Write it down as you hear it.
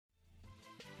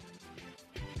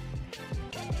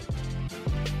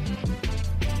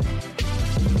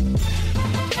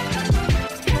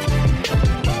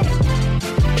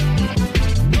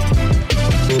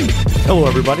Hello,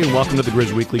 everybody, and welcome to the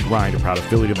Grizz Weekly Grind, a proud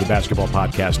affiliate of the Basketball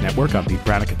Podcast Network. I'm Pete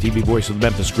Pranica, TV voice of the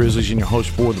Memphis Grizzlies, and your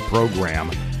host for the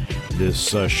program.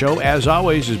 This show, as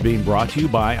always, is being brought to you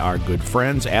by our good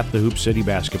friends at the Hoop City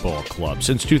Basketball Club.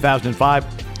 Since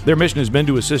 2005, their mission has been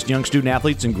to assist young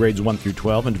student-athletes in grades 1 through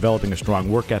 12 in developing a strong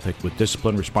work ethic with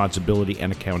discipline, responsibility,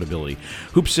 and accountability.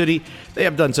 Hoop City, they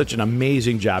have done such an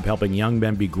amazing job helping young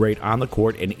men be great on the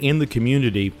court and in the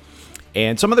community,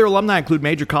 and some of their alumni include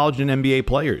major college and NBA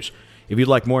players. If you'd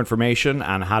like more information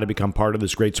on how to become part of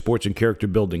this great sports and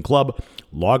character-building club,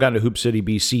 log on to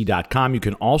hoopcitybc.com. You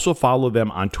can also follow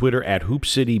them on Twitter at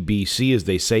hoopcitybc. As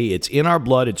they say, it's in our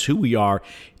blood. It's who we are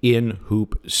in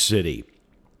Hoop City.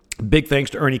 Big thanks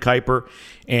to Ernie Kuiper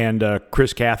and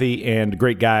Chris Cathy and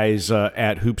great guys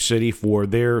at Hoop City for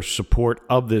their support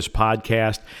of this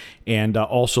podcast and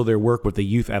also their work with the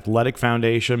Youth Athletic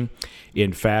Foundation.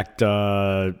 In fact,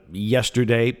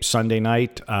 yesterday, Sunday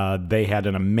night, they had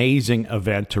an amazing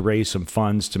event to raise some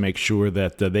funds to make sure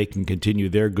that they can continue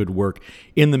their good work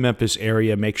in the Memphis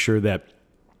area, make sure that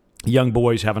young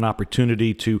boys have an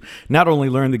opportunity to not only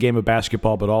learn the game of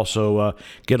basketball, but also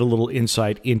get a little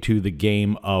insight into the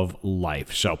game of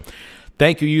life. So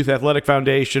thank you, Youth Athletic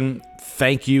Foundation.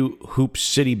 Thank you, Hoop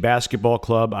City Basketball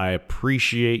Club. I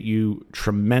appreciate you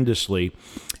tremendously.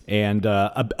 And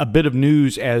a bit of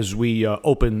news as we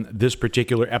open this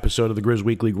particular episode of the Grizz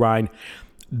Weekly Grind.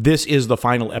 This is the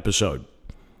final episode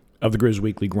of the Grizz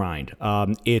Weekly Grind.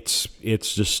 It's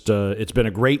been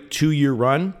a great 2-year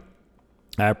run.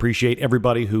 I appreciate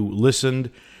everybody who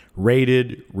listened,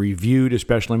 rated, reviewed,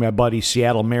 especially my buddy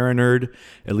Seattle Marinerd,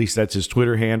 at least that's his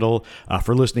Twitter handle,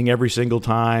 for listening every single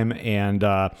time. And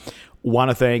want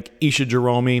to thank Isha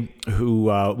Jerome, who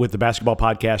with the Basketball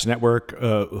Podcast Network,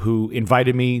 who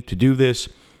invited me to do this.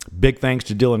 Big thanks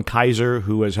to Dylan Kaiser,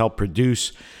 who has helped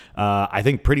produce, I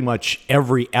think, pretty much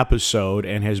every episode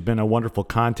and has been a wonderful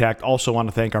contact. Also want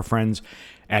to thank our friends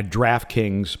at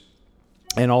DraftKings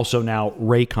and also now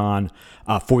Raycon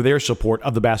for their support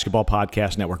of the Basketball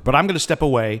Podcast Network. But I'm going to step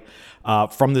away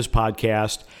from this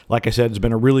podcast. Like I said, it's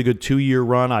been a really good 2-year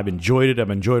run. I've enjoyed it. I've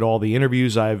enjoyed all the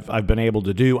interviews I've been able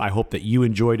to do. I hope that you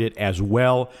enjoyed it as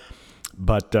well.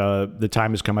 But the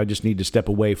time has come. I just need to step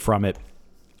away from it.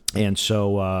 And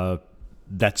so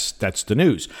that's the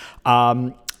news.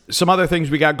 Some other things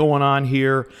we got going on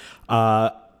here.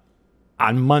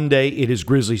 On Monday, it is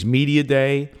Grizzlies Media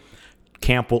Day.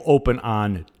 Camp will open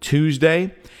on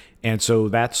Tuesday, and so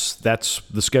that's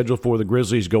the schedule for the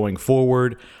Grizzlies going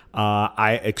forward.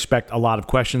 I expect a lot of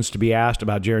questions to be asked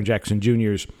about Jaren Jackson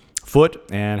Jr.'s foot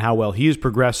and how well he is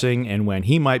progressing and when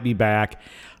he might be back.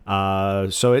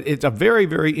 So it's a very,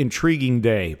 very intriguing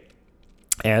day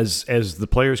as the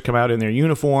players come out in their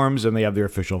uniforms and they have their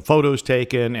official photos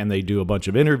taken and they do a bunch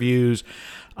of interviews.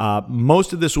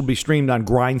 Most of this will be streamed on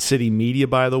Grind City Media,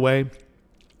 by the way.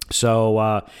 So,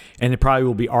 and it probably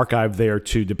will be archived there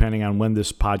too, depending on when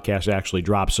this podcast actually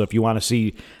drops. So if you want to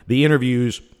see the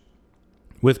interviews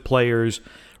with players,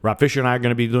 Rob Fisher and I are going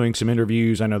to be doing some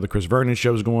interviews. I know the Chris Vernon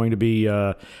show is going to be,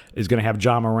 is going to have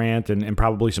John Morant and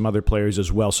probably some other players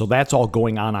as well. So that's all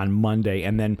going on Monday.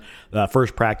 And then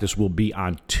first practice will be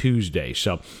on Tuesday.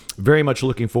 So very much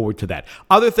looking forward to that.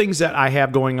 Other things that I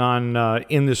have going on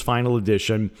in this final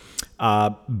edition,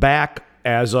 back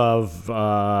as of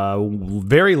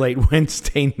very late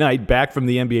Wednesday night, back from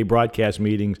the NBA broadcast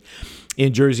meetings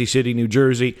in Jersey City, New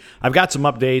Jersey. I've got some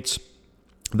updates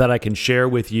that I can share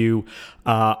with you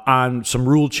on some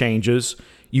rule changes.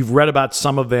 You've read about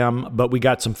some of them, but we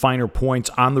got some finer points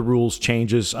on the rules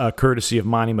changes, courtesy of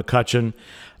Monty McCutcheon,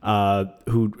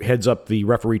 who heads up the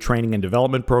referee training and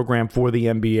development program for the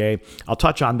NBA. I'll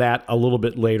touch on that a little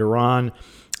bit later on.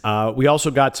 We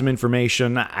also got some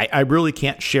information. I really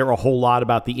can't share a whole lot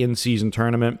about the in-season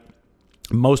tournament.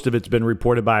 Most of it's been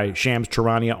reported by Shams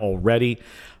Charania already.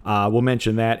 We'll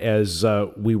mention that as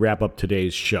we wrap up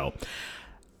today's show.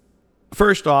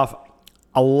 First off,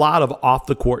 a lot of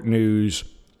off-the-court news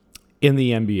in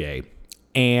the NBA,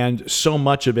 and so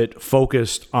much of it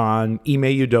focused on Ime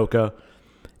Udoka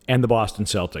and the Boston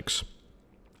Celtics.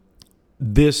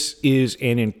 This is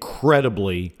an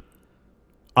incredibly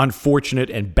unfortunate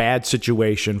and bad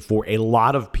situation for a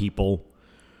lot of people,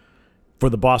 for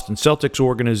the Boston Celtics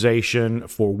organization,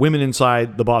 for women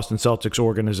inside the Boston Celtics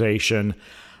organization.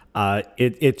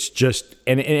 It's just,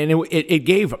 it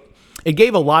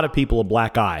gave a lot of people a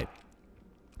black eye,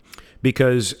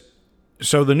 because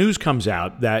so the news comes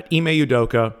out that Ime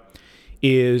Udoka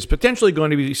is potentially going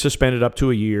to be suspended up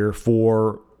to a year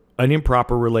for an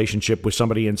improper relationship with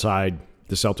somebody inside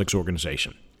the Celtics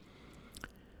organization.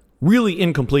 Really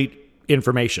incomplete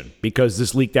information because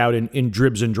this leaked out in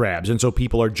dribs and drabs. And so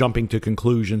people are jumping to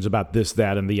conclusions about this,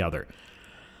 that, and the other.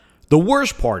 The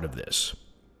worst part of this,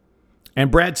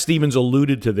 and Brad Stevens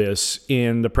alluded to this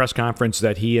in the press conference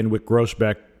that he and Wick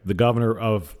Grossbeck, the governor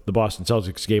of the Boston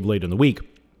Celtics, gave late in the week.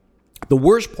 The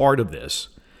worst part of this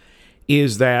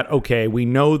is that, okay, we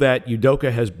know that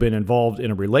Udoka has been involved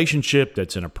in a relationship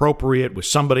that's inappropriate with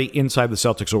somebody inside the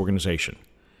Celtics organization.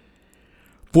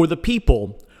 For the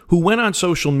people who went on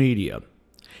social media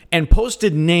and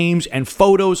posted names and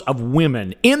photos of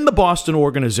women in the Boston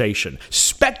organization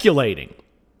speculating,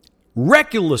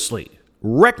 recklessly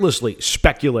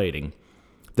speculating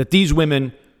that these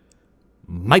women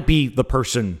might be the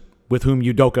person with whom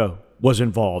Udoka was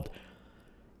involved,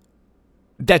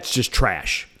 that's just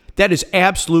trash. That is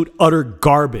absolute, utter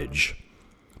garbage.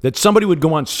 That somebody would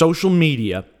go on social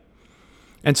media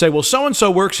and say, well, so-and-so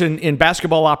works in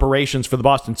basketball operations for the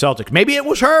Boston Celtics. Maybe it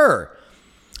was her.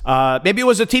 Maybe it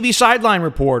was a TV sideline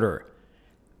reporter.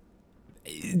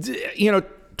 You know,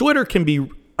 Twitter can be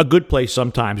a good place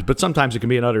sometimes, but sometimes it can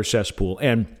be an utter cesspool.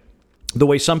 And the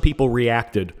way some people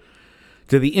reacted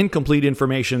to the incomplete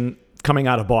information coming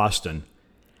out of Boston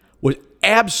was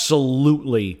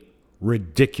absolutely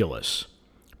ridiculous.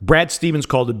 Brad Stevens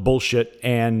called it bullshit,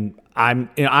 and I'm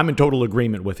in total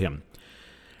agreement with him.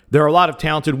 There are a lot of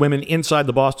talented women inside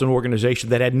the Boston organization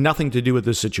that had nothing to do with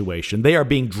this situation. They are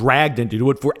being dragged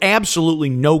into it for absolutely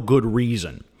no good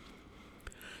reason.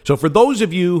 So for those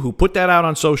of you who put that out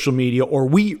on social media or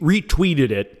we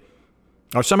retweeted it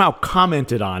or somehow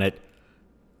commented on it,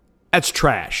 that's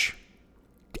trash.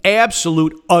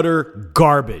 Absolute, utter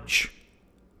garbage.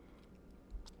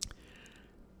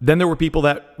 Then there were people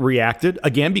that reacted,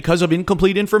 again, because of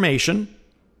incomplete information.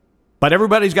 But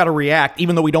everybody's got to react,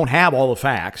 even though we don't have all the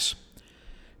facts.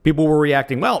 People were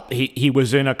reacting, well, he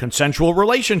was in a consensual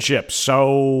relationship,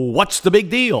 so what's the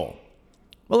big deal?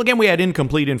 Well, again, we had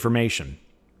incomplete information.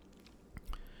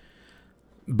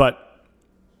 But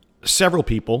several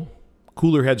people,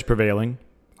 cooler heads prevailing,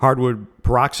 hardwood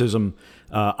paroxysm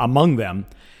among them,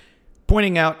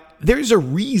 pointing out there's a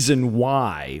reason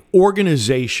why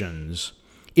organizations,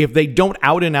 if they don't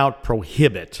out and out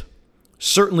prohibit,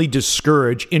 certainly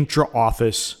discourage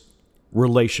intra-office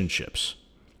relationships.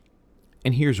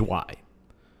 And here's why.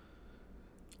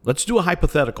 Let's do a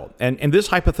hypothetical. And this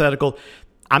hypothetical,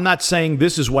 I'm not saying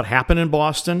this is what happened in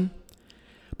Boston,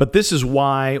 but this is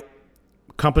why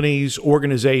companies,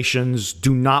 organizations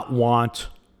do not want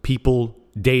people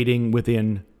dating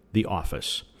within the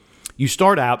office. You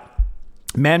start out,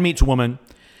 man meets woman,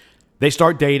 they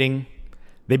start dating,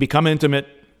 they become intimate,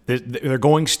 they're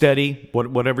going steady,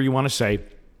 whatever you want to say.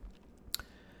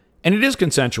 And it is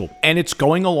consensual, and it's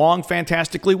going along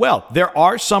fantastically well. There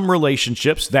are some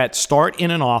relationships that start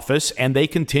in an office, and they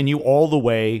continue all the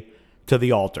way to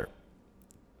the altar.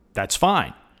 That's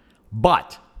fine.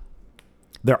 But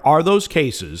there are those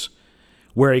cases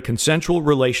where a consensual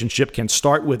relationship can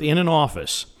start within an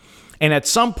office, and at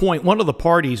some point, one of the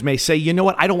parties may say, you know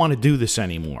what, I don't want to do this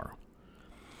anymore.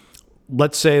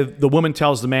 Let's say the woman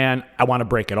tells the man, I want to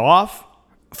break it off.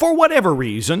 For whatever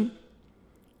reason,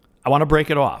 I want to break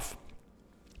it off.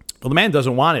 Well, the man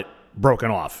doesn't want it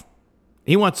broken off.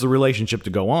 He wants the relationship to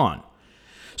go on.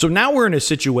 So now we're in a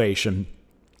situation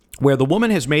where the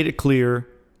woman has made it clear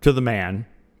to the man,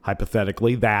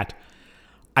 hypothetically, that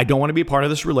I don't want to be a part of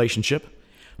this relationship.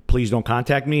 Please don't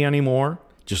contact me anymore.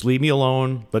 Just leave me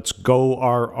alone. Let's go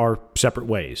our separate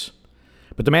ways.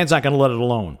 But the man's not going to let it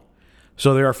alone.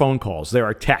 So there are phone calls, there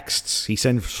are texts. He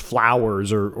sends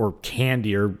flowers or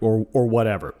candy or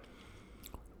whatever.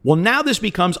 Well, now this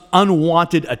becomes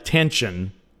unwanted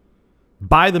attention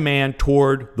by the man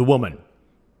toward the woman.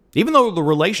 Even though the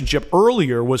relationship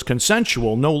earlier was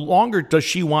consensual, no longer does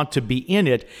she want to be in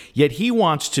it, yet he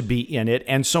wants to be in it.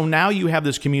 And so now you have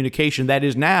this communication that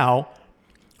is now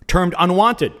termed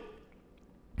unwanted.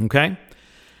 Okay?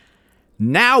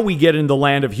 Now we get in the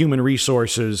land of human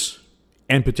resources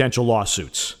and potential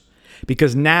lawsuits,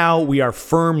 because now we are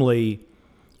firmly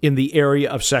in the area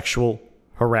of sexual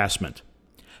harassment.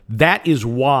 That is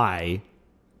why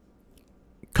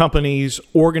companies,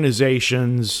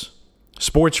 organizations,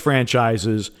 sports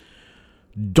franchises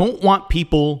don't want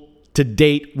people to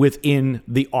date within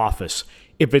the office.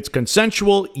 If it's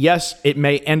consensual, yes, it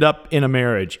may end up in a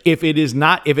marriage. If it is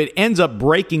not, if it ends up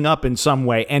breaking up in some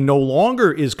way and no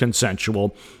longer is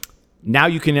consensual, now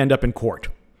you can end up in court.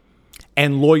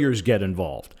 And lawyers get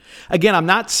involved. Again, I'm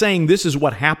not saying this is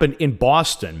what happened in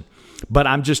Boston, but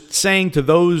I'm just saying to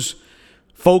those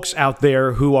folks out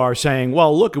there who are saying,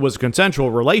 well, look, it was a consensual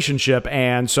relationship,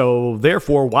 and so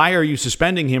therefore, why are you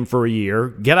suspending him for a year?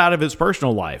 Get out of his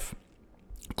personal life.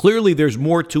 Clearly, there's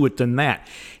more to it than that.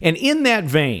 And in that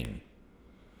vein,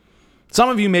 some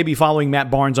of you may be following Matt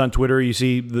Barnes on Twitter. You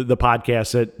see the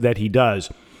podcast that he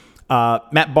does.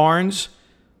 Matt Barnes,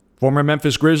 former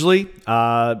Memphis Grizzly,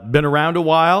 been around a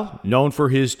while, known for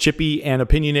his chippy and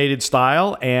opinionated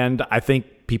style, and I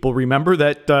think people remember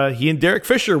that he and Derek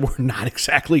Fisher were not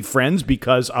exactly friends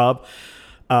because of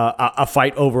a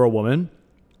fight over a woman.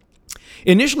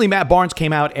 Initially, Matt Barnes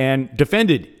came out and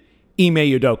defended Ime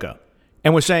Udoka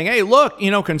and was saying, "Hey, look,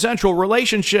 consensual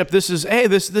relationship. This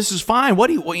is fine.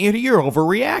 You're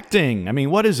overreacting. I mean,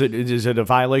 what is it? Is it a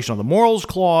violation of the morals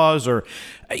clause, or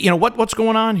what's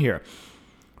going on here?"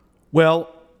 Well,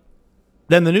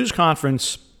 then the news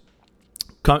conference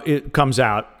comes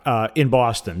out in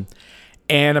Boston,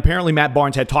 and apparently Matt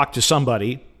Barnes had talked to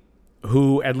somebody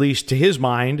who, at least to his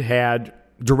mind, had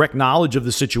direct knowledge of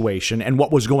the situation and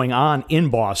what was going on in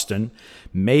Boston,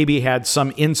 maybe had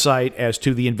some insight as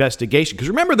to the investigation. Because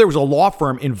remember, there was a law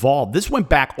firm involved. This went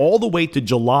back all the way to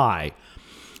July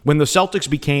when the Celtics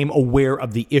became aware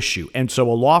of the issue. And so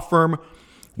a law firm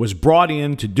was brought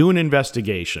in to do an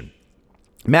investigation.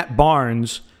 Matt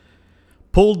Barnes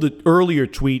pulled the earlier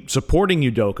tweet supporting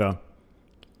Udoka,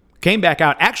 came back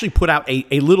out, actually put out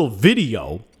a little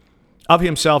video of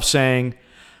himself saying,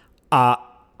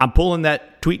 I'm pulling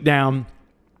that tweet down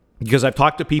because I've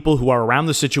talked to people who are around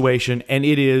the situation, and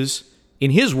it is, in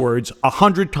his words,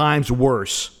 100 times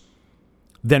worse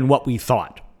than what we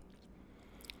thought.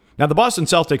 Now, the Boston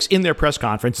Celtics, in their press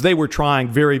conference, they were trying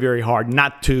very, very hard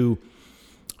not to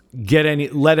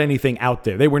let anything out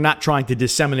there. They were not trying to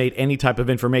disseminate any type of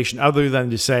information other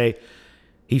than to say,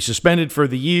 he's suspended for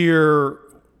the year.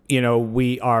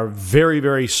 We are very,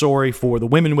 very sorry for the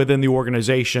women within the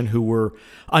organization who were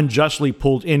unjustly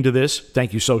pulled into this.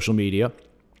 Thank you, social media.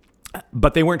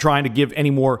 But they weren't trying to give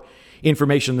any more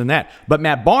information than that. But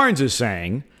Matt Barnes is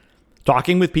saying,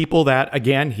 talking with people that,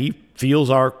 again, he feels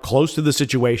are close to the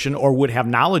situation or would have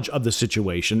knowledge of the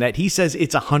situation, that he says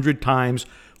it's 100 times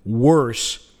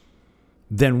worse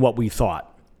than what we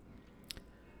thought.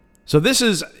 So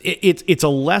it's a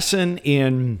lesson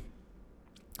in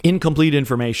incomplete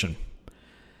information,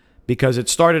 because it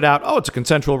started out, it's a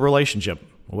consensual relationship.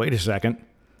 Well, wait a second.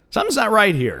 Something's not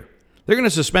right here. They're going to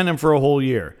suspend him for a whole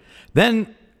year.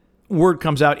 Then word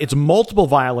comes out, it's multiple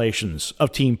violations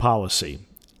of team policy.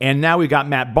 And now we got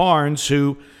Matt Barnes,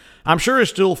 who I'm sure is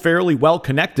still fairly well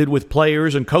connected with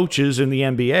players and coaches in the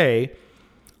NBA,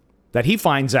 that he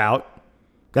finds out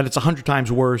that it's 100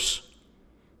 times worse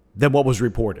than what was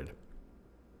reported.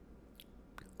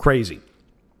 Crazy.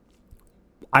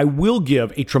 I will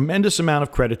give a tremendous amount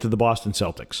of credit to the Boston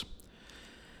Celtics,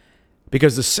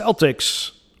 because the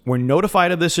Celtics were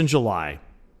notified of this in July.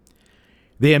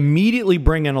 They immediately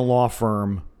bring in a law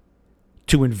firm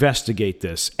to investigate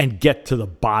this and get to the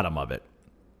bottom of it.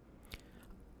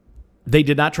 They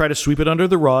did not try to sweep it under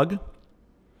the rug.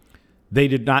 They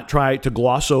did not try to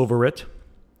gloss over it.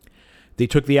 They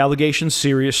took the allegations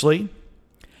seriously.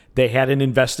 They had an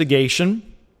investigation.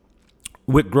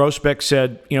 Wick Grossbeck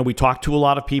said, we talked to a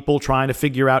lot of people trying to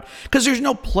figure out, because there's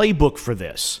no playbook for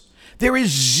this. There is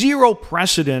zero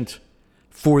precedent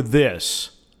for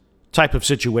this type of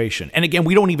situation. And again,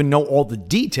 we don't even know all the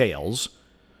details.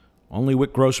 Only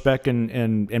Wick Grossbeck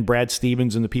and Brad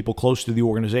Stevens and the people close to the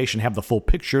organization have the full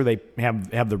picture. They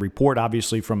have the report,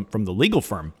 obviously, from the legal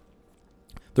firm.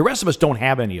 The rest of us don't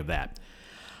have any of that.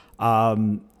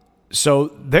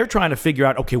 So they're trying to figure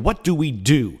out, okay, what do we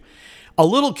do? A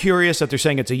little curious that they're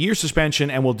saying it's a year suspension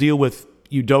and we'll deal with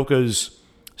Udoka's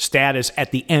status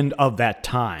at the end of that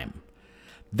time.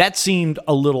 That seemed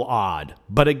a little odd.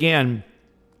 But again,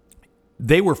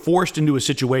 they were forced into a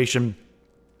situation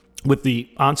with the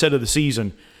onset of the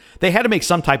season. They had to make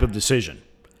some type of decision.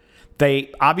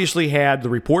 They obviously had the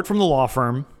report from the law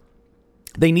firm.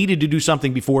 They needed to do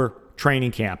something before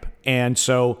training camp. And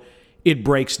so it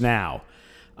breaks now.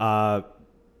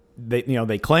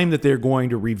 They claim that they're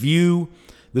going to review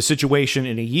the situation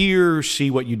in a year, see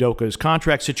what Udoka's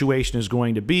contract situation is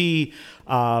going to be.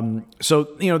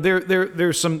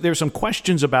 There's some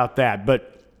questions about that,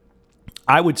 but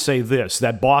I would say this,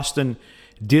 that Boston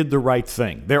did the right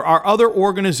thing. There are other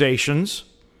organizations,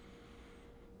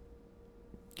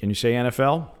 can you say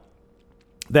NFL,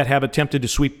 that have attempted to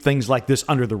sweep things like this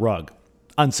under the rug,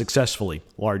 unsuccessfully,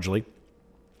 largely.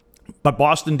 But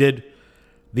Boston did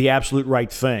the absolute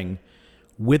right thing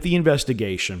with the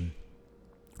investigation,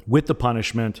 with the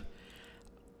punishment.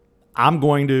 I'm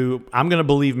going to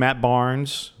believe Matt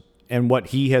Barnes and what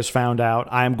he has found out.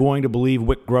 I am going to believe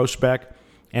Wick Grossbeck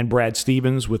and Brad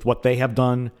Stevens with what they have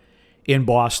done in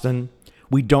Boston.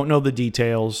 We don't know the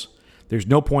details. There's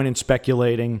no point in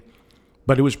speculating.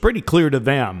 but it was pretty clear to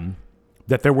them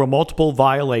that there were multiple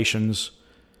violations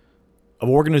of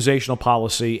organizational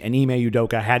policy, and Ime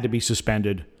Udoka had to be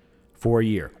suspended for a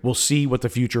year. We'll see what the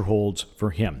future holds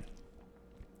for him.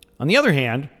 On the other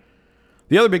hand,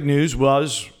 the other big news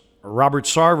was Robert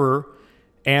Sarver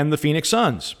and the Phoenix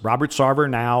Suns. Robert Sarver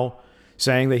now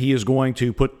saying that he is going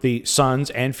to put the Suns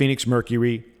and Phoenix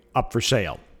Mercury up for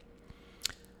sale.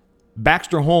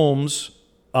 Baxter Holmes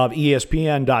of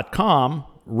ESPN.com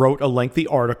wrote a lengthy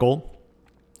article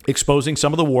exposing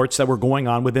some of the warts that were going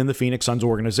on within the Phoenix Suns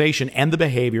organization and the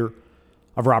behavior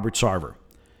of Robert Sarver.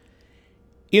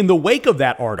 In the wake of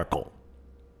that article,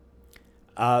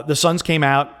 the Suns came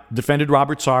out, defended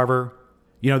Robert Sarver.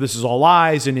 This is all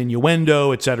lies and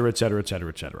innuendo, et cetera, et cetera, et cetera,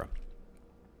 et cetera.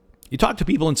 You talk to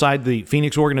people inside the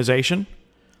Phoenix organization.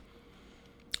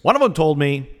 One of them told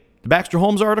me the Baxter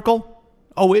Holmes article,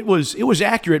 it was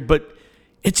accurate, but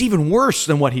it's even worse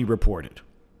than what he reported.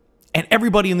 And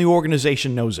everybody in the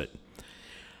organization knows it.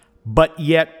 But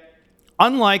yet,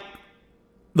 unlike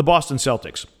the Boston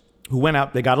Celtics, who went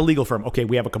out, they got a legal firm. Okay,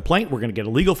 we have a complaint. We're going to get a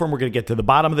legal firm. We're going to get to the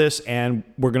bottom of this, and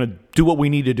we're going to do what we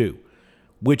need to do,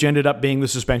 which ended up being the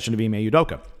suspension of Ime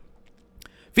Udoka.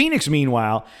 Phoenix,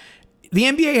 meanwhile, the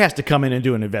NBA has to come in and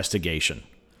do an investigation.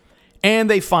 And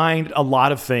they find a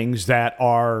lot of things that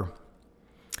are,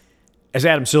 as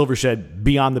Adam Silver said,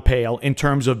 beyond the pale in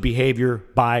terms of behavior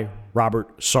by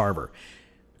Robert Sarver.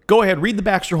 Go ahead, read the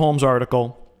Baxter Holmes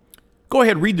article. Go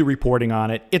ahead, read the reporting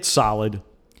on it. It's solid.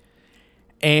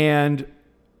 And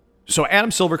so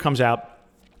Adam Silver comes out,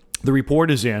 the report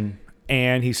is in,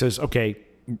 and he says, okay,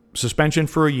 suspension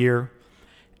for a year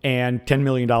and $10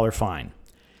 million fine.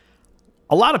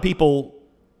 A lot of people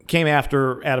came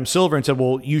after Adam Silver and said,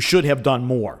 well, you should have done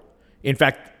more. In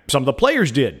fact, some of the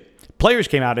players did. Players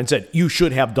came out and said, you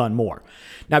should have done more.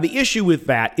 Now, the issue with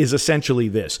that is essentially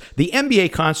this. The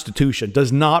NBA Constitution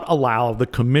does not allow the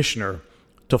commissioner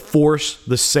to force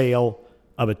the sale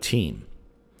of a team.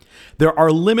 There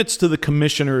are limits to the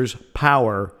commissioner's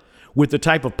power with the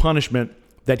type of punishment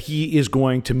that he is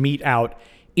going to mete out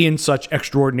in such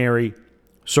extraordinary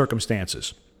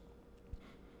circumstances.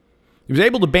 He was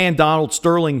able to ban Donald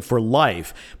Sterling for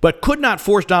life, but could not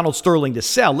force Donald Sterling to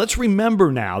sell. Let's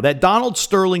remember now that Donald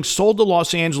Sterling sold the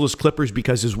Los Angeles Clippers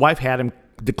because his wife had him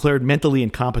declared mentally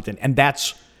incompetent, and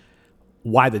that's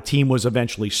why the team was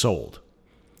eventually sold.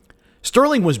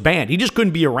 Sterling was banned. He just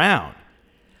couldn't be around.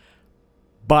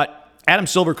 But Adam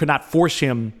Silver could not force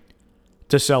him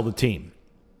to sell the team.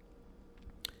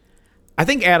 I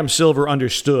think Adam Silver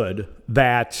understood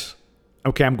that,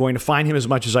 okay, I'm going to fine him as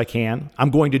much as I can.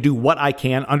 I'm going to do what I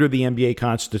can under the NBA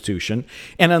Constitution.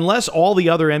 And unless all the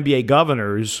other NBA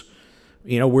governors,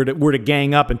 were to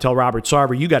gang up and tell Robert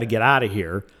Sarver, you got to get out of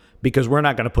here because we're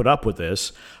not going to put up with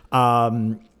this.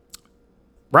 Robert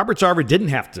Sarver didn't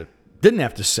have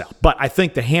to sell. But I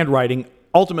think the handwriting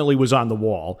ultimately was on the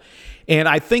wall. And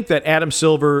I think that Adam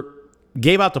Silver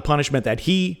gave out the punishment that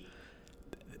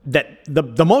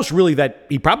the most really that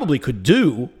he probably could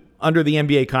do under the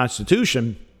NBA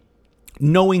Constitution,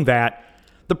 knowing that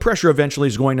the pressure eventually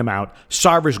is going to mount.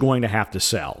 Sarver's going to have to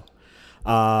sell.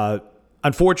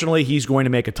 Unfortunately, he's going to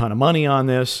make a ton of money on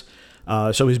this.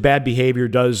 So his bad behavior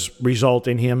does result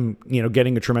in him,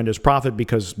 getting a tremendous profit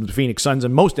because the Phoenix Suns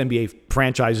and most NBA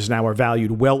franchises now are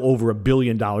valued well over $1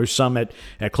 billion, some at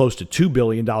close to $2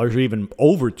 billion or even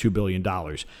over $2 billion.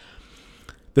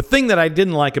 The thing that I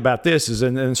didn't like about this is,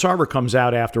 and Sarver comes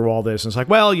out after all this, and it's like,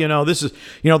 well, this is,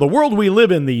 the world we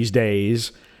live in these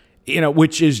days,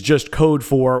 which is just code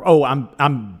for,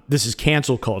 this is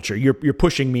cancel culture. You're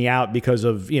pushing me out because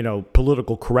of,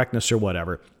 political correctness or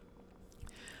whatever.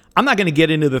 I'm not going to get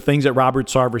into the things that Robert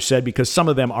Sarver said because some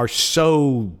of them are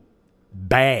so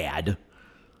bad,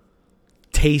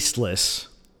 tasteless,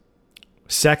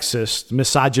 sexist,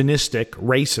 misogynistic,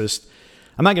 racist.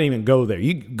 I'm not going to even go there.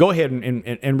 You go ahead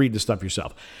and read the stuff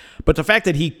yourself. But the fact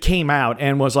that he came out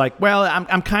and was like, well,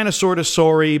 I'm kind of sort of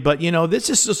sorry, but, this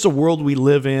is just the world we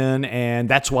live in, and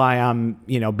that's why I'm,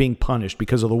 being punished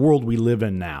because of the world we live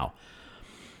in now.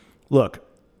 Look,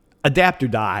 adapt or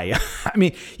die. I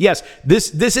mean, yes,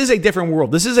 this is a different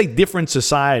world. This is a different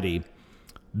society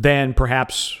than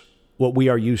perhaps what we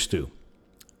are used to.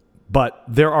 But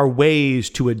there are ways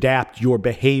to adapt your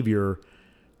behavior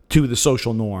to the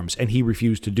social norms, and he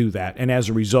refused to do that. And as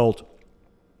a result,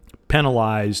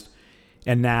 penalized,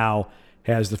 and now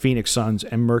has the Phoenix Suns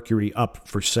and Mercury up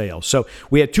for sale. So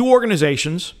we had two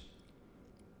organizations.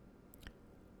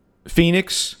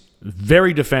 Phoenix,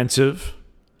 very defensive,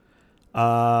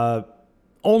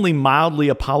 only mildly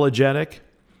apologetic.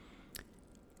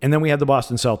 And then we had the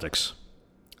Boston Celtics,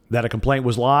 that a complaint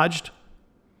was lodged,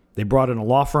 They brought in a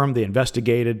law firm. They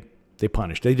investigated. They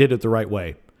punished. They did it the right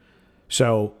way.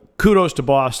 So kudos to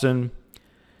Boston.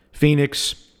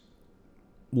 Phoenix,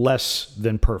 less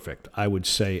than perfect, I would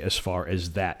say, as far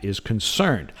as that is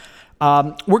concerned.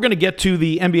 We're going to get to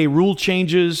the NBA rule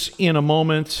changes in a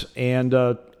moment and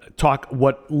talk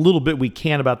what little bit we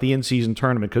can about the in-season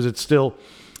tournament, because it's still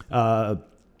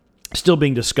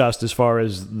being discussed as far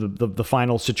as the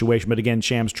final situation. But again,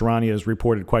 Shams Charania has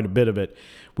reported quite a bit of it,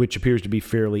 which appears to be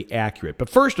fairly accurate. But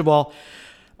first of all,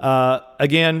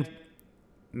 again,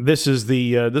 this is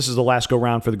the last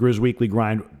go-round for the Grizz Weekly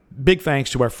Grind. Big thanks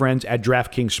to our friends at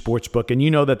DraftKings Sportsbook. And you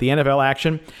know that the NFL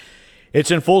action, it's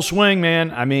in full swing,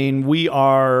 man. I mean, we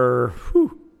are a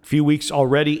few weeks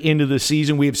already into the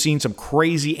season. We have seen some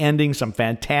crazy endings, some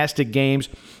fantastic games.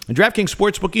 And DraftKings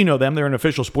Sportsbook, you know them. They're an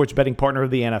official sports betting partner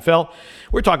of the NFL.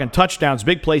 We're talking touchdowns,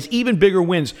 big plays, even bigger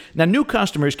wins. Now, new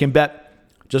customers can bet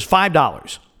just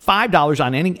 $5. $5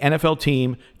 on any NFL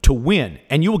team to win,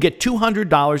 and you will get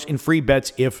 $200 in free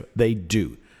bets if they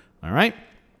do. All right?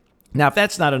 Now, if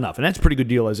that's not enough, and that's a pretty good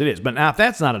deal as it is, but now if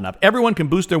that's not enough, everyone can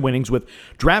boost their winnings with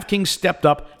DraftKings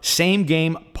stepped-up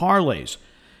same-game parlays.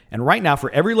 And right now,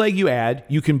 for every leg you add,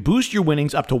 you can boost your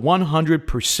winnings up to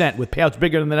 100% with payouts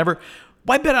bigger than ever.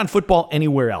 Why bet on football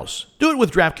anywhere else? Do it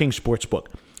with DraftKings Sportsbook.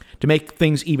 To make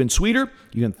things even sweeter,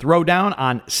 you can throw down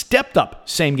on stepped-up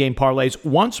same-game parlays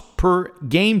once per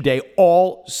game day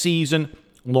all season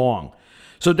long.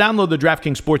 So download the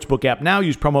DraftKings Sportsbook app now.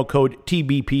 Use promo code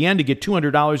TBPN to get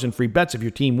 $200 in free bets if your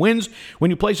team wins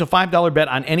when you place a $5 bet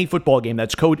on any football game.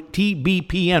 That's code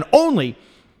TBPN only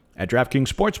at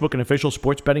DraftKings Sportsbook, an official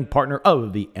sports betting partner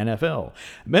of the NFL.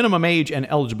 Minimum age and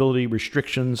eligibility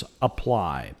restrictions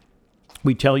apply.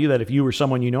 We tell you that if you or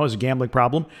someone you know has a gambling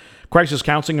problem, crisis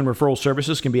counseling and referral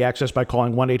services can be accessed by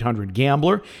calling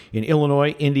 1-800-GAMBLER in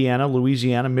Illinois, Indiana,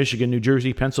 Louisiana, Michigan, New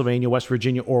Jersey, Pennsylvania, West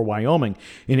Virginia, or Wyoming.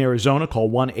 In Arizona, call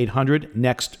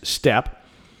 1-800-NEXT-STEP.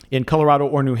 In Colorado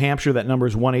or New Hampshire, that number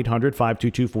is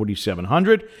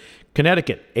 1-800-522-4700.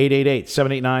 Connecticut,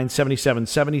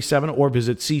 888-789-7777, or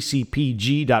visit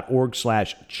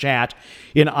ccpg.org/chat.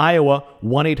 In Iowa,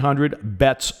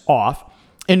 1-800-BETS-OFF.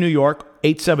 In New York,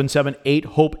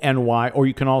 877-8-HOPE-NY, or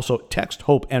you can also text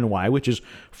HOPE-NY, which is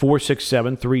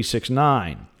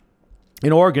 467-369.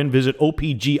 In Oregon, visit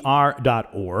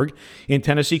opgr.org. In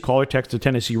Tennessee, call or text the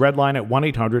Tennessee Red Line at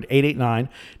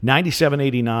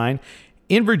 1-800-889-9789.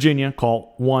 In Virginia,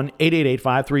 call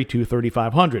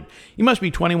 1-888-532-3500. You must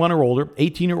be 21 or older,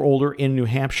 18 or older in New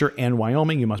Hampshire and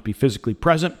Wyoming. You must be physically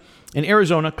present. In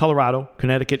Arizona, Colorado,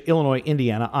 Connecticut, Illinois,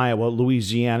 Indiana, Iowa,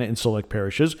 Louisiana, and select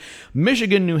parishes.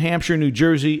 Michigan, New Hampshire, New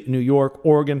Jersey, New York,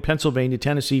 Oregon, Pennsylvania,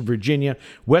 Tennessee, Virginia,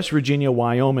 West Virginia,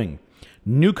 Wyoming.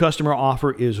 New customer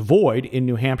offer is void in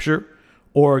New Hampshire,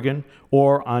 Oregon,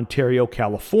 or Ontario,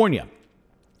 California.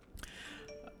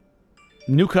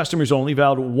 New customers only,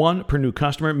 valid one per new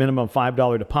customer, minimum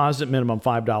 $5 deposit, minimum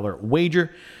 $5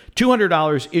 wager.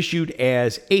 $200 issued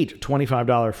as 8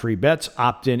 $25 free bets.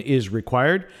 Opt-in is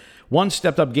required. One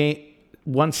stepped-up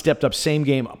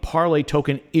same-game parlay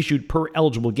token issued per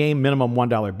eligible game, minimum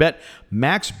 $1 bet.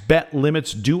 Max bet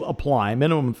limits do apply,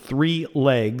 minimum 3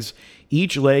 legs.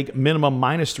 Each leg, minimum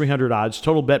minus 300 odds.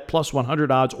 Total bet plus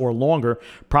 100 odds or longer.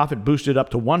 Profit boosted up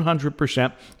to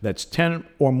 100%. That's 10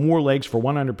 or more legs for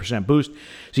 100% boost.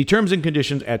 See terms and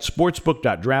conditions at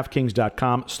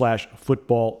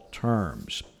sportsbook.draftkings.com/football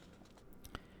terms.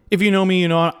 If you know me, you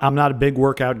know I'm not a big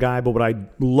workout guy, but what I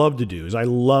love to do is I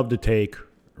love to take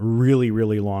really,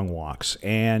 really long walks.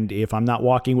 And if I'm not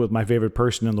walking with my favorite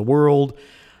person in the world,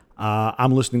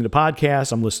 I'm listening to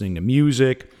podcasts, I'm listening to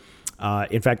music.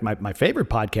 In fact, my favorite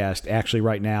podcast actually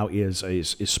right now is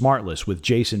Smartless with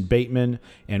Jason Bateman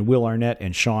and Will Arnett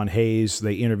and Sean Hayes.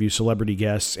 They interview celebrity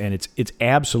guests, and it's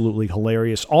absolutely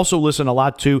hilarious. Also listen a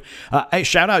lot to,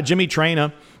 shout out Jimmy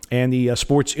Traina and the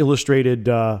Sports Illustrated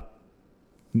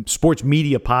sports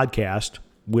media podcast,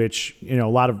 which, you know,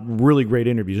 a lot of really great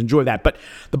interviews. Enjoy that. But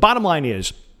the bottom line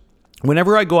is,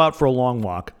 whenever I go out for a long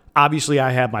walk, obviously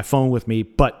I have my phone with me,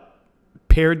 but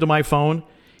paired to my phone,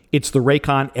 it's the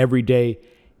Raycon Everyday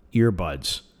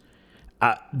Earbuds.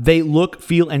 They look,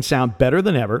 feel, and sound better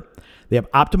than ever. They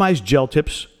have optimized gel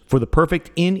tips for the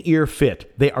perfect in-ear fit.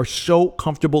 They are so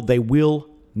comfortable, they will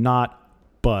not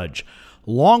budge.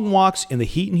 Long walks in the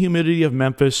heat and humidity of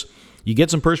Memphis, you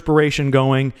get some perspiration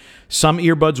going. Some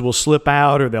earbuds will slip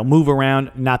out or they'll move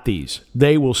around. Not these.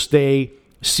 They will stay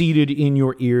seated in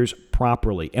your ears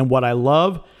properly. And what I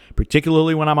love,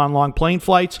 particularly when I'm on long plane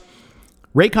flights,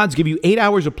 Raycons give you 8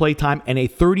 hours of playtime and a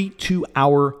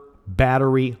 32-hour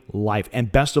battery life.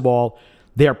 And best of all,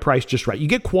 they are priced just right. You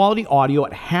get quality audio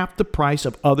at half the price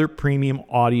of other premium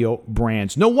audio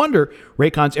brands. No wonder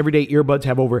Raycon's everyday earbuds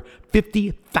have over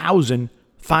 50,000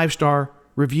 5-star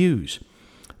reviews.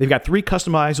 They've got 3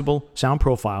 customizable sound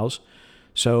profiles.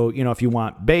 So, if you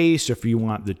want bass, or if you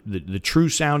want the true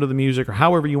sound of the music, or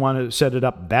however you want to set it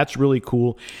up, that's really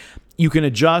cool. You can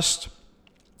adjust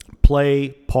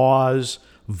play, pause,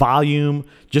 volume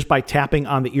just by tapping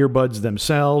on the earbuds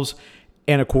themselves.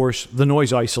 And of course, the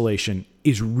noise isolation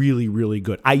is really, really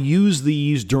good. I use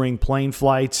these during plane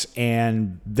flights,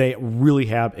 and they really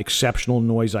have exceptional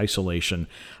noise isolation.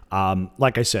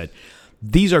 Like I said,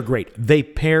 these are great. They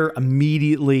pair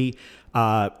immediately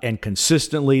and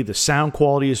consistently. The sound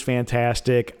quality is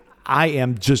fantastic. I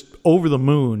am just over the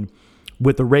moon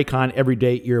with the Raycon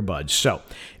Everyday Earbuds. So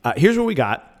here's what we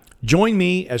got. Join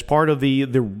me as part of the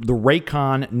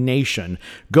Raycon Nation.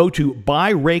 Go to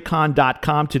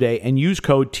buyraycon.com today and use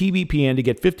code TBPN to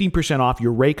get 15% off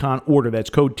your Raycon order.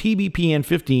 That's code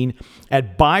TBPN15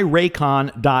 at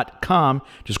buyraycon.com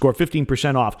to score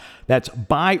 15% off. That's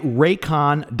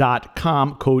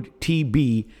buyraycon.com, code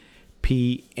TBPN.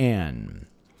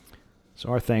 So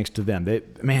our thanks to them.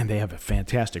 They have a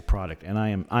fantastic product, and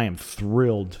I am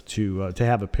thrilled to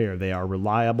have a pair. They are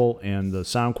reliable, and the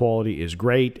sound quality is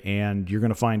great. And you're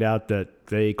going to find out that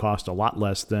they cost a lot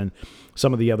less than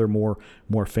some of the other more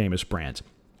famous brands.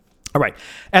 All right,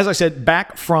 as I said,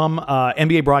 back from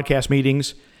NBA broadcast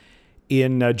meetings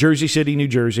in Jersey City, New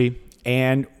Jersey,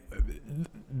 and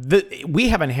we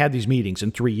haven't had these meetings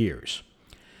in 3 years.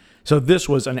 So this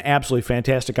was an absolutely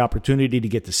fantastic opportunity to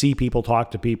get to see people,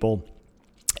 talk to people.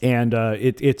 And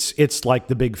it's like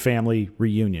the big family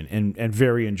reunion, and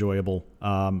very enjoyable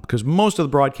because most of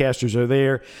the broadcasters are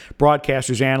there.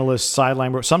 Broadcasters, analysts,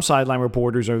 some sideline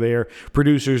reporters are there.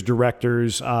 Producers,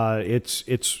 directors.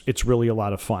 It's really a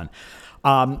lot of fun.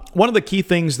 One of the key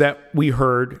things that we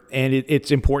heard, and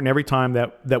it's important every time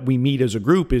that we meet as a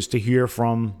group, is to hear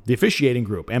from the officiating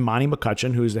group and Monty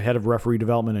McCutcheon, who's the head of referee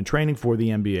development and training for the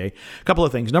NBA. A couple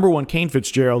of things. Number one, Kane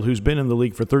Fitzgerald, who's been in the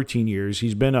league for 13 years.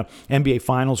 He's been a NBA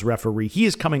Finals referee. He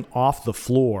is coming off the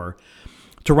floor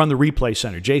to run the replay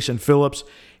center. Jason Phillips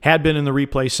had been in the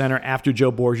replay center after Joe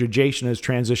Borgia. Jason has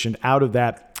transitioned out of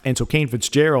that, and so Kane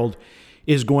Fitzgerald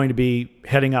is going to be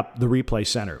heading up the replay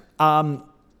center.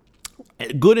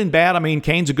 Good and bad. I mean,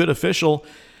 Kane's a good official,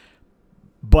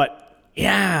 but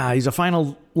yeah, he's a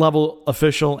final level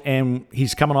official, and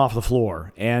he's coming off the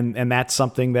floor, and that's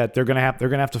something that they're gonna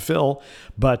have to fill.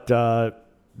 But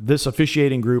this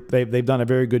officiating group, they've done a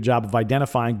very good job of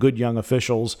identifying good young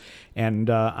officials, and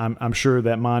I'm sure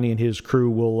that Monty and his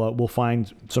crew will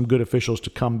find some good officials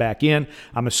to come back in.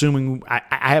 I'm assuming I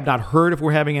have not heard if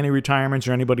we're having any retirements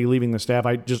or anybody leaving the staff.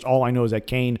 All I know is that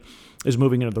Kane is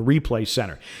moving into the replay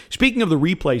center. Speaking of the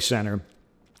replay center,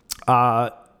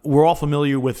 we're all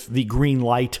familiar with the green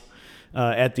light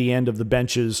at the end of the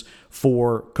benches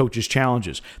for coaches'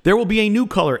 challenges. There will be a new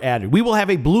color added. We will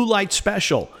have a blue light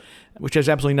special, which has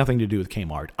absolutely nothing to do with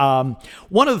Kmart.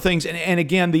 One of the things, and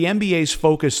again, the NBA's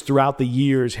focus throughout the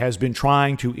years has been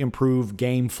trying to improve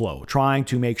game flow, trying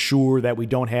to make sure that we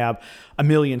don't have a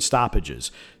million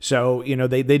stoppages. So,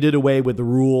 they did away with the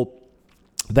rule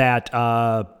that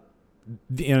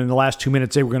in the last 2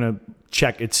 minutes, they were going to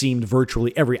check, it seemed,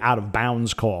 virtually every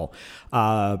out-of-bounds call.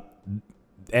 And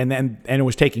it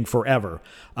was taking forever.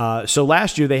 So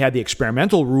last year, they had the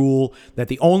experimental rule that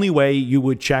the only way you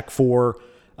would check for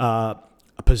a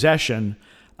possession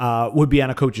would be on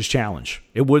a coach's challenge.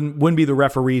 It wouldn't be the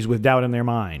referees with doubt in their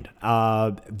mind.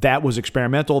 That was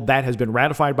experimental. That has been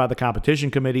ratified by the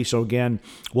competition committee. So again,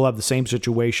 we'll have the same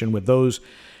situation with those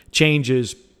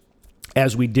changes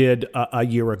as we did a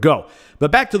year ago.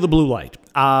 But back to the blue light.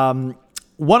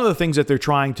 One of the things that they're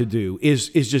trying to do is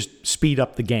just speed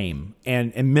up the game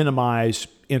and minimize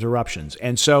interruptions.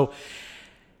 And so,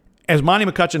 as Monty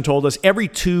McCutcheon told us, every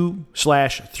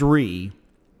 2/3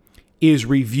 is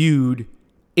reviewed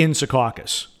in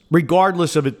Secaucus,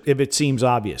 regardless of if it seems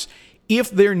obvious.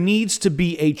 If there needs to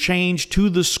be a change to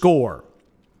the score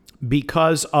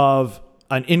because of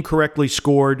an incorrectly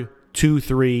scored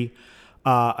 2-3,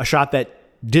 a shot that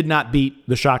did not beat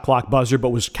the shot clock buzzer but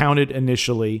was counted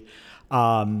initially,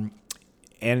 and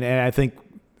I think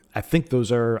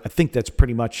that's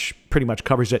pretty much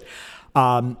covers it.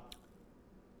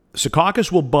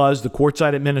 Secaucus will buzz the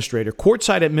courtside administrator.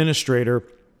 Courtside administrator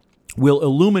will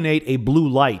illuminate a blue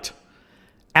light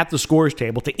at the scores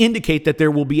table to indicate that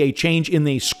there will be a change in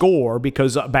the score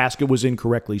because a basket was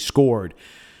incorrectly scored.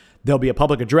 There'll be a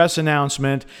public address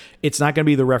announcement. It's not going to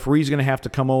be the referee's going to have to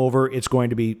come over. It's going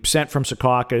to be sent from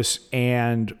Secaucus,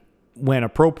 and when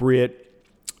appropriate,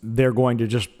 they're going to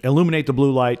just illuminate the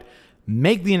blue light.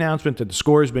 make the announcement that the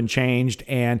score has been changed.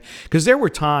 And because there were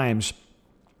times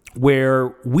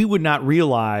where we would not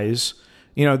realize,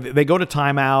 they go to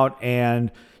timeout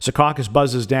and Secaucus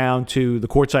buzzes down to the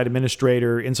courtside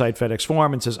administrator inside FedEx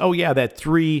Forum and says, oh, yeah, that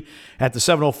 3 at the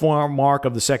 7:04 mark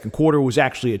of the second quarter was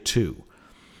actually a 2.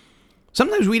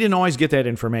 Sometimes we didn't always get that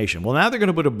information. Well, now they're going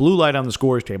to put a blue light on the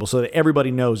scores table so that everybody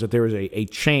knows that there is a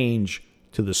change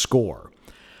to the score.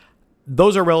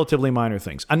 Those are relatively minor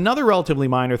things. Another relatively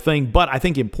minor thing, but I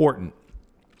think important,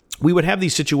 we would have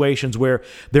these situations where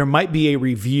there might be a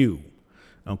review,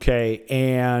 okay,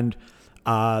 and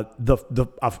a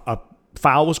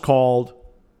foul was called,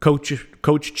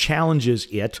 coach challenges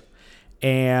it,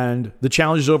 and the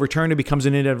challenge is overturned. It becomes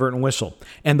an inadvertent whistle,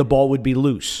 and the ball would be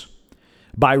loose.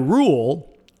 By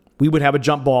rule, we would have a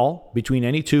jump ball between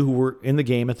any two who were in the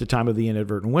game at the time of the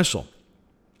inadvertent whistle.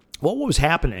 Well, what was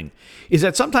happening is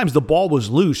that sometimes the ball was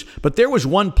loose, but there was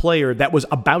one player that was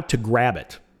about to grab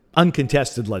it,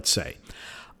 uncontested, let's say.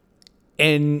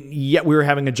 And yet we were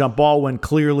having a jump ball when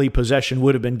clearly possession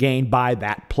would have been gained by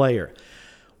that player.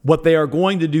 What they are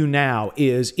going to do now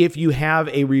is if you have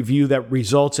a review that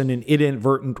results in an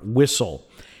inadvertent whistle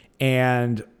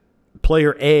and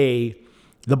player A,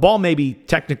 the ball may be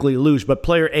technically loose, but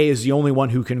player A is the only one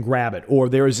who can grab it, or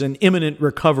there is an imminent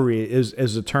recovery is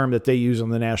the term that they use in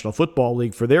the National Football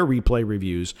League for their replay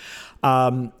reviews.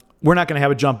 We're not going to have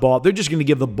a jump ball. They're just going to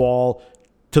give the ball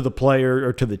to the player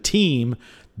or to the team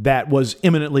that was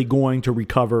imminently going to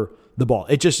recover the ball.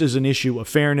 It just is an issue of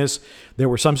fairness. There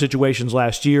were some situations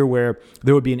last year where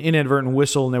there would be an inadvertent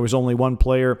whistle and there was only one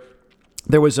player.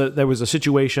 There was a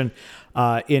situation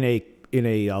in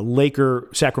a Laker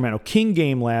Sacramento King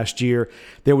game last year.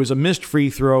 There was a missed free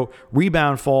throw,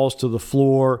 rebound falls to the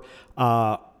floor,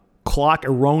 clock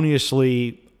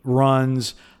erroneously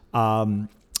runs, and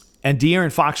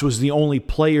De'Aaron Fox was the only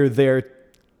player there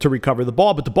to recover the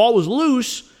ball, but the ball was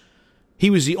loose. He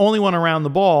was the only one around the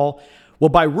ball. Well,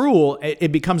 by rule,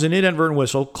 it becomes an inadvertent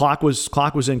whistle. Clock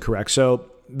was incorrect, so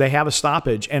they have a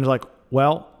stoppage, and it's like,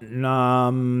 well,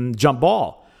 jump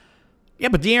ball. Yeah,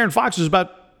 but De'Aaron Fox was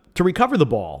about to recover the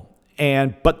ball,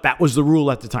 but that was the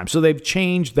rule at the time. So they've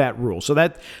changed that rule. So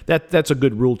that's a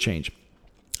good rule change.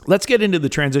 Let's get into the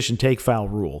transition take foul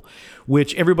rule,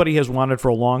 which everybody has wanted for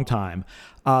a long time.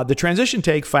 The transition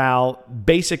take foul,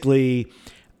 basically,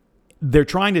 they're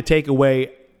trying to take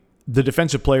away the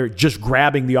defensive player just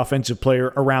grabbing the offensive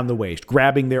player around the waist,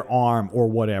 grabbing their arm or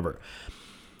whatever.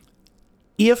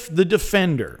 If the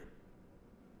defender,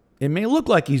 it may look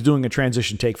like he's doing a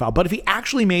transition take foul, but if he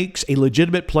actually makes a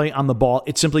legitimate play on the ball,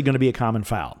 it's simply going to be a common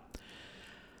foul.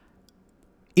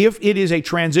 If it is a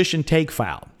transition take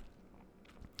foul,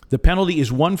 the penalty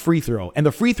is one free throw, and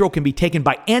the free throw can be taken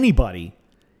by anybody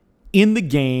in the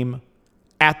game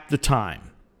at the time.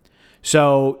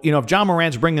 So, if John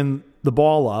Morant's bringing the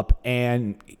ball up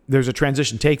and there's a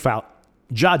transition take foul,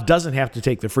 Ja doesn't have to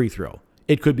take the free throw.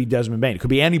 It could be Desmond Bane. It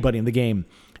could be anybody in the game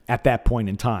at that point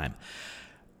in time.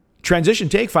 Transition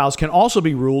take fouls can also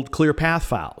be ruled clear path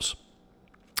fouls.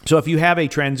 So if you have a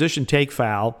transition take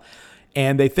foul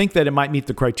and they think that it might meet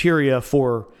the criteria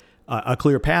for a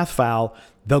clear path foul,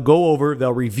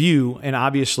 they'll review, and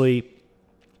obviously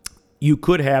you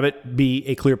could have it be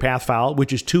a clear path foul,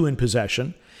 which is 2 in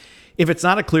possession. If it's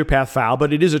not a clear path foul,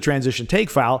 but it is a transition take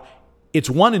foul, it's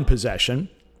 1 in possession,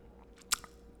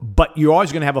 but you're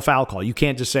always going to have a foul call. You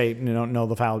can't just say, no,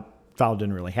 the foul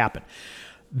didn't really happen.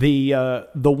 The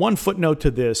one footnote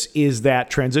to this is that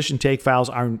transition take fouls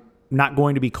are not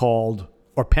going to be called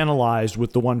or penalized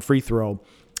with the 1 free throw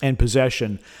and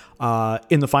possession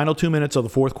in the final 2 minutes of the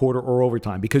fourth quarter or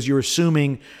overtime, because you're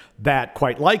assuming that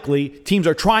quite likely teams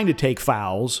are trying to take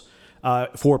fouls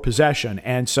for possession,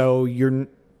 and so you're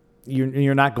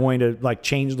not going to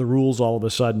change the rules all of a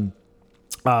sudden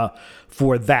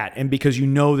for that. And because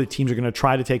that teams are going to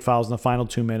try to take fouls in the final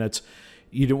 2 minutes,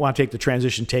 you don't want to take the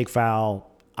transition take foul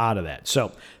out of that.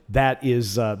 So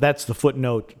that's the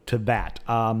footnote to that.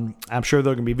 I'm sure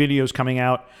there are going to be videos coming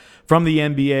out from the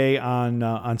NBA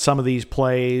on some of these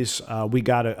plays. We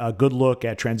got a good look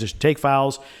at transition take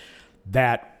fouls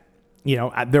that,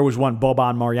 there was one,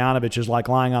 Boban Marjanovic is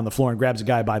lying on the floor and grabs a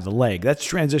guy by the leg. That's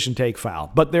transition take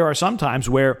foul. But there are some times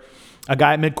where a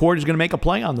guy at midcourt is going to make a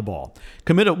play on the ball.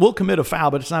 Will commit a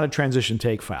foul, but it's not a transition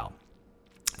take foul.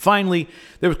 Finally,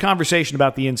 there was conversation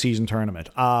about the in-season tournament.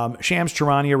 Shams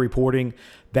Charania reporting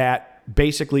that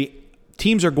basically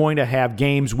teams are going to have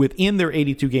games within their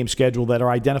 82-game schedule that are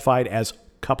identified as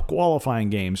Cup qualifying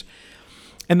games.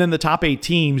 And then the top 8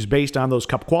 teams, based on those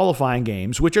Cup qualifying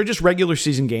games, which are just regular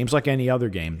season games like any other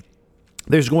game,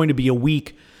 there's going to be a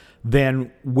week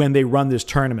than when they run this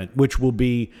tournament, which will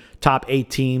be top 8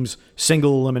 teams,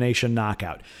 single elimination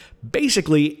knockout.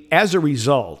 Basically, as a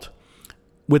result,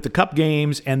 with the cup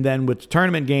games and then with the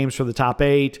tournament games for the top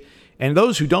 8, and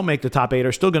those who don't make the top 8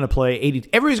 are still going to play 80.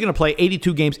 Everybody's going to play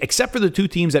 82 games except for the 2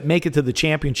 teams that make it to the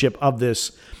championship of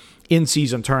this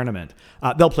in-season tournament.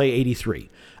 They'll play 83.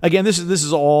 Again, this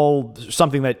is all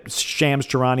something that Shams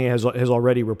Charania has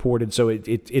already reported, so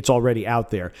it's already out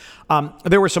there.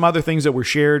 There were some other things that were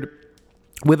shared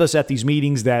with us at these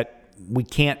meetings that we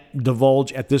can't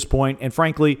divulge at this point, and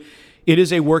frankly, it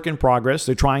is a work in progress.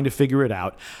 They're trying to figure it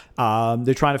out.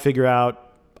 They're trying to figure out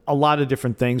a lot of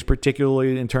different things,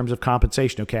 particularly in terms of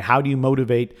compensation. Okay, how do you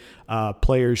motivate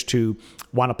players to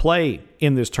want to play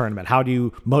in this tournament? How do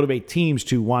you motivate teams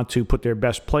to want to put their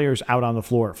best players out on the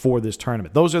floor for this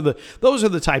tournament? Those are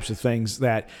the types of things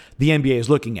that the NBA is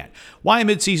looking at. Why a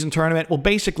midseason tournament? Well,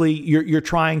 basically, you're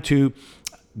trying to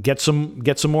get some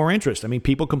more interest. I mean,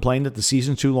 people complain that the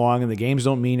season's too long and the games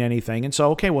don't mean anything, and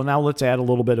so okay, well now let's add a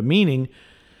little bit of meaning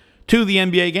to the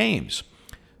NBA games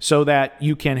so that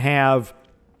you can have,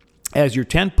 as your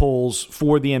tent poles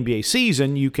for the NBA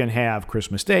season, you can have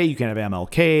Christmas Day, you can have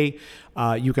MLK,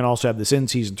 you can also have this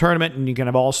in-season tournament, and you can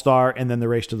have All-Star, and then the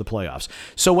race to the playoffs.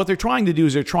 So what they're trying to do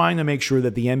is they're trying to make sure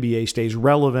that the NBA stays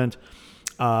relevant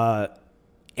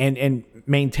and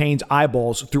maintains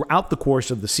eyeballs throughout the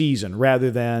course of the season,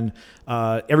 rather than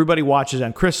everybody watches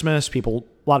on Christmas. A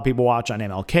lot of people watch on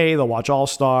MLK, they'll watch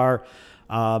All-Star.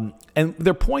 And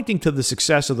they're pointing to the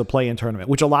success of the play-in tournament,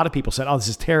 which a lot of people said, oh, this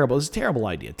is terrible. This is a terrible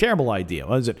idea. Terrible idea.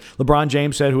 What is it? LeBron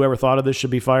James said whoever thought of this should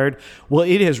be fired. Well,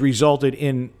 it has resulted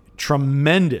in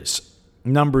tremendous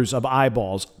numbers of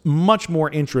eyeballs, much more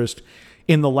interest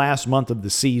in the last month of the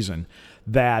season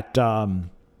that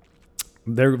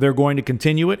they're going to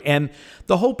continue it. And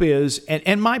the hope is,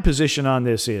 and my position on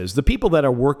this is, the people that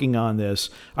are working on this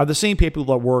are the same people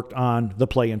that worked on the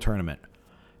play-in tournament.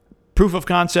 Proof of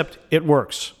concept, it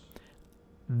works.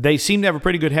 They seem to have a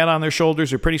pretty good head on their shoulders.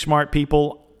 They're pretty smart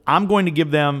people. I'm going to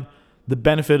give them the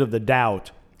benefit of the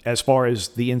doubt as far as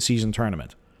the in-season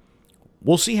tournament.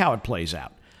 We'll see how it plays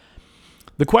out.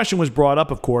 The question was brought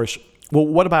up, of course, well,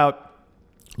 what about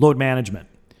load management?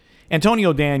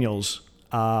 Antonio Daniels,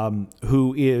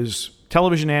 who is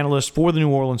television analyst for the New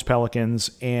Orleans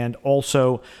Pelicans and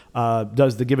also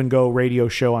does the Give and Go radio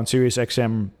show on Sirius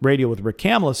XM Radio with Rick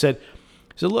Kamala, said,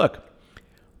 look,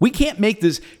 we can't make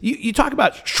this. You talk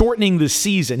about shortening the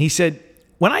season. He said,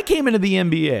 when I came into the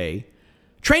NBA,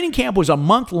 training camp was a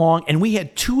month long, and we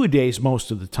had 2-a-days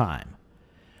most of the time.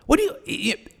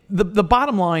 The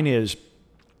bottom line is,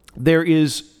 there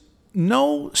is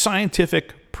no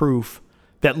scientific proof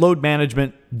that load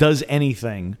management does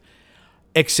anything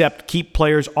except keep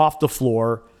players off the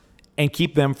floor and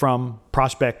keep them from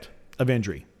prospect of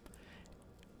injury.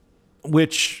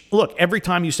 Which, look, every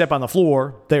time you step on the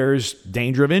floor, there's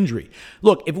danger of injury.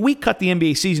 Look, if we cut the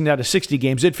NBA season down to 60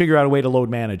 games, they'd figure out a way to load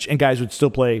manage, and guys would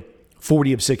still play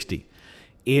 40 of 60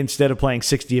 instead of playing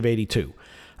 60 of 82.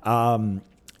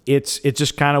 It's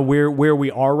just kind of where we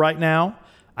are right now.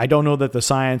 I don't know that the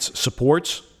science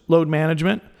supports load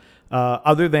management,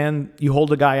 other than you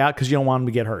hold a guy out because you don't want him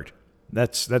to get hurt.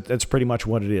 That's pretty much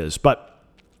what it is. But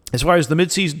as far as the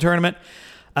midseason tournament,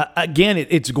 again,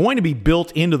 it's going to be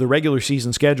built into the regular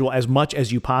season schedule as much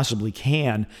as you possibly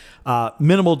can.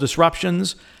 Minimal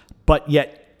disruptions, but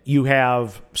yet you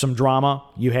have some drama.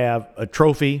 You have a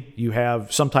trophy. You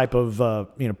have some type of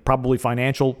probably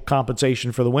financial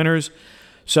compensation for the winners.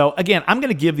 So again, I'm going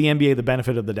to give the NBA the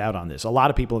benefit of the doubt on this. A lot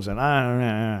of people have said,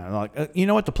 like, you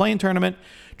know what? The play-in tournament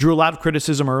drew a lot of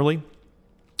criticism early.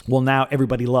 Well, now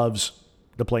everybody loves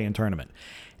the play-in tournament.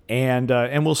 And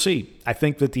we'll see. I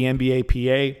think that the NBA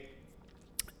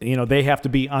PA, they have to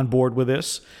be on board with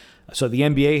this. So the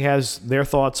NBA has their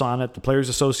thoughts on it. The Players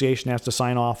Association has to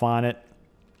sign off on it.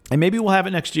 And maybe we'll have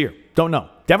it next year. Don't know.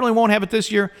 Definitely won't have it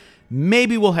this year.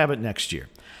 Maybe we'll have it next year.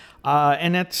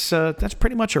 And that's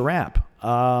pretty much a wrap.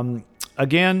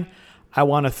 Again, I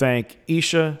want to thank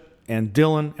Isha and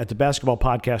Dylan at the Basketball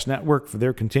Podcast Network for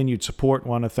their continued support. I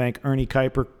want to thank Ernie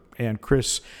Kuiper and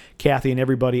Chris, Kathy, and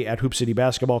everybody at Hoop City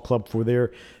Basketball Club for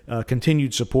their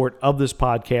continued support of this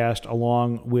podcast,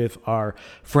 along with our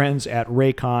friends at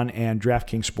Raycon and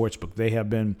DraftKings Sportsbook. They have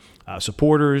been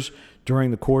supporters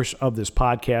during the course of this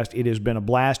podcast. It has been a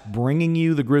blast bringing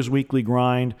you the Grizz Weekly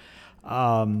Grind.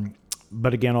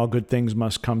 But again, all good things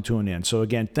must come to an end. So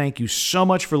again, thank you so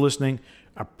much for listening.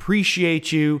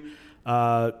 Appreciate you.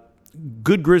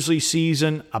 Good Grizzly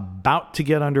season about to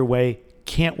get underway.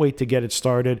 Can't wait to get it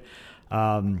started.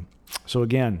 So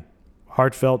again,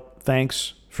 heartfelt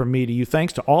thanks from me to you.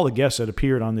 Thanks to all the guests that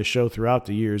appeared on this show throughout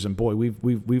the years, and boy,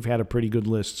 we've had a pretty good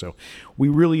list. So we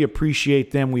really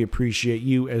appreciate them. We appreciate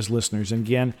you as listeners. And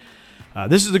again,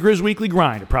 this is the Grizz Weekly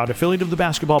Grind, a proud affiliate of the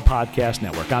Basketball Podcast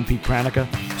Network. I'm Pete Pranica.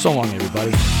 So long,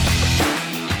 everybody.